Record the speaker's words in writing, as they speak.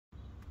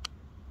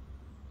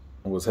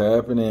What's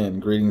happening?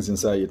 Greetings and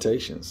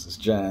salutations. It's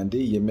John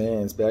D, your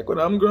man's back with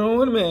I'm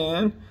Growing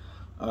Man.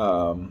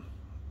 Um,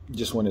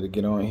 just wanted to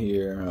get on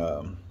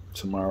here.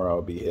 Tomorrow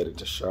I'll be headed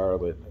to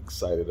Charlotte.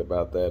 Excited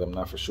about that. I'm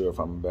not for sure if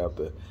I'm about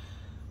to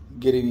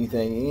get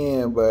anything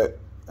in, but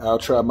I'll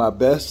try my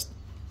best.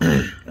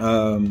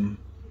 I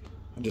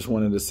just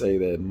wanted to say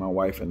that my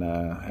wife and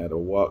I had a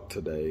walk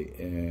today,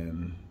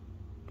 and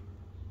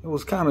it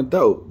was kind of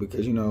dope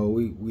because,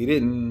 we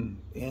didn't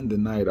end the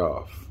night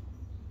off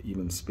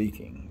even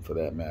speaking for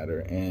that matter.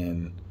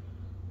 And,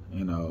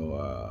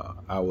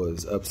 I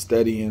was up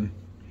studying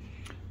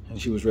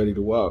and she was ready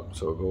to walk.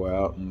 So go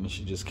out, and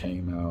she just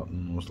came out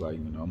and was like,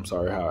 I'm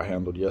sorry how I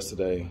handled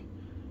yesterday.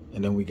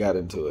 And then we got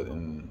into it,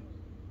 and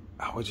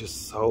I was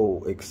just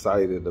so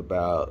excited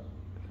about,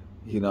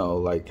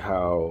 like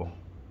how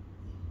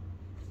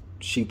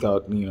she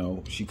thought,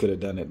 she could have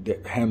done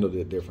it, handled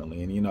it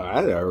differently. And,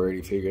 I had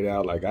already figured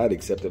out, like, I'd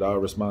accepted all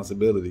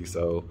responsibility.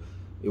 So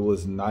it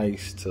was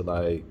nice to,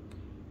 like,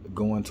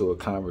 go into a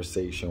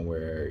conversation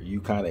where you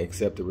kind of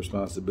accept the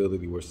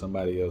responsibility, where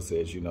somebody else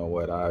says, you know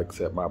what, I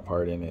accept my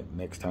part in it.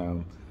 Next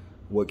time,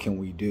 what can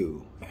we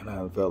do? And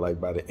I felt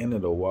like by the end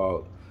of the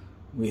walk,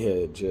 we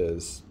had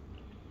just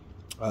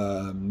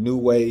new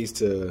ways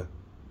to,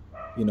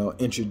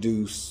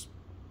 introduce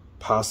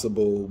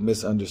possible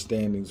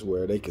misunderstandings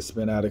where they could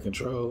spin out of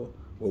control,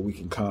 where we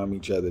can calm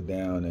each other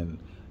down and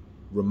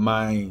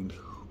remind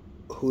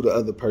who the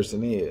other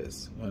person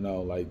is.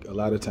 Like a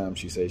lot of times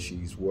she says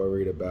she's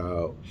worried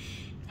about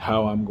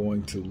how I'm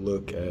going to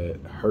look at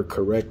her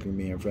correcting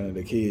me in front of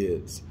the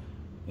kids.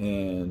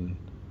 And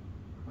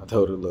I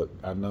told her, look,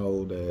 I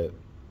know that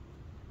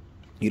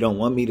you don't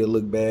want me to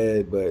look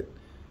bad, but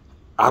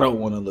I don't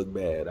want to look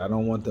bad. I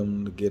don't want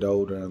them to get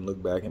older and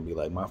look back and be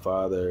like, my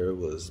father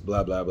was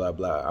blah, blah, blah,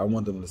 blah. I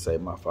want them to say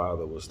my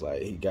father was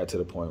like, he got to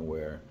the point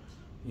where,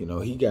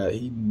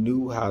 he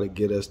knew how to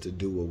get us to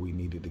do what we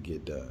needed to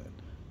get done.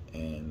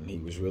 And he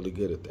was really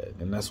good at that.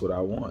 And that's what I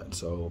want.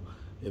 So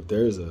if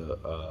there's a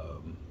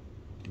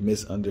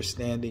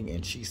misunderstanding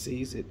and she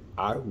sees it,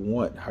 I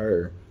want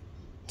her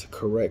to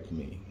correct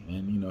me.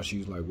 And,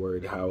 she's like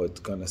worried how it's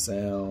going to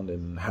sound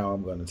and how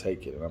I'm going to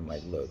take it. And I'm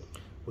like, look,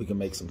 we can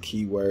make some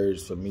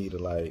keywords for me to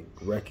like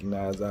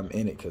recognize I'm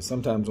in it. Because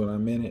sometimes when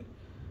I'm in it,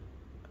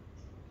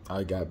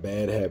 I got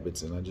bad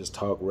habits and I just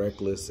talk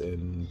reckless,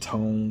 and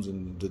tones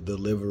and the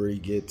delivery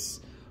gets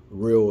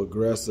real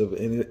aggressive,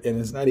 and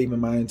it's not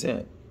even my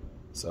intent.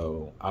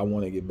 So I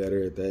want to get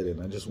better at that,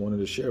 and I just wanted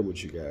to share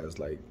with you guys,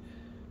 like,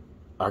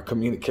 our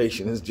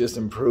communication is just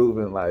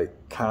improving, like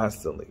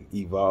constantly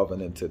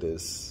evolving into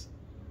this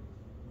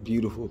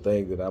beautiful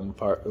thing that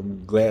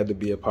I'm glad to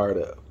be a part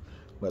of.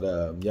 But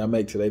y'all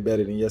make today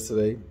better than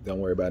yesterday.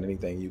 Don't worry about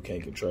anything you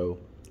can't control.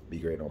 Be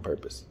great on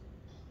purpose.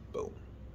 Boom.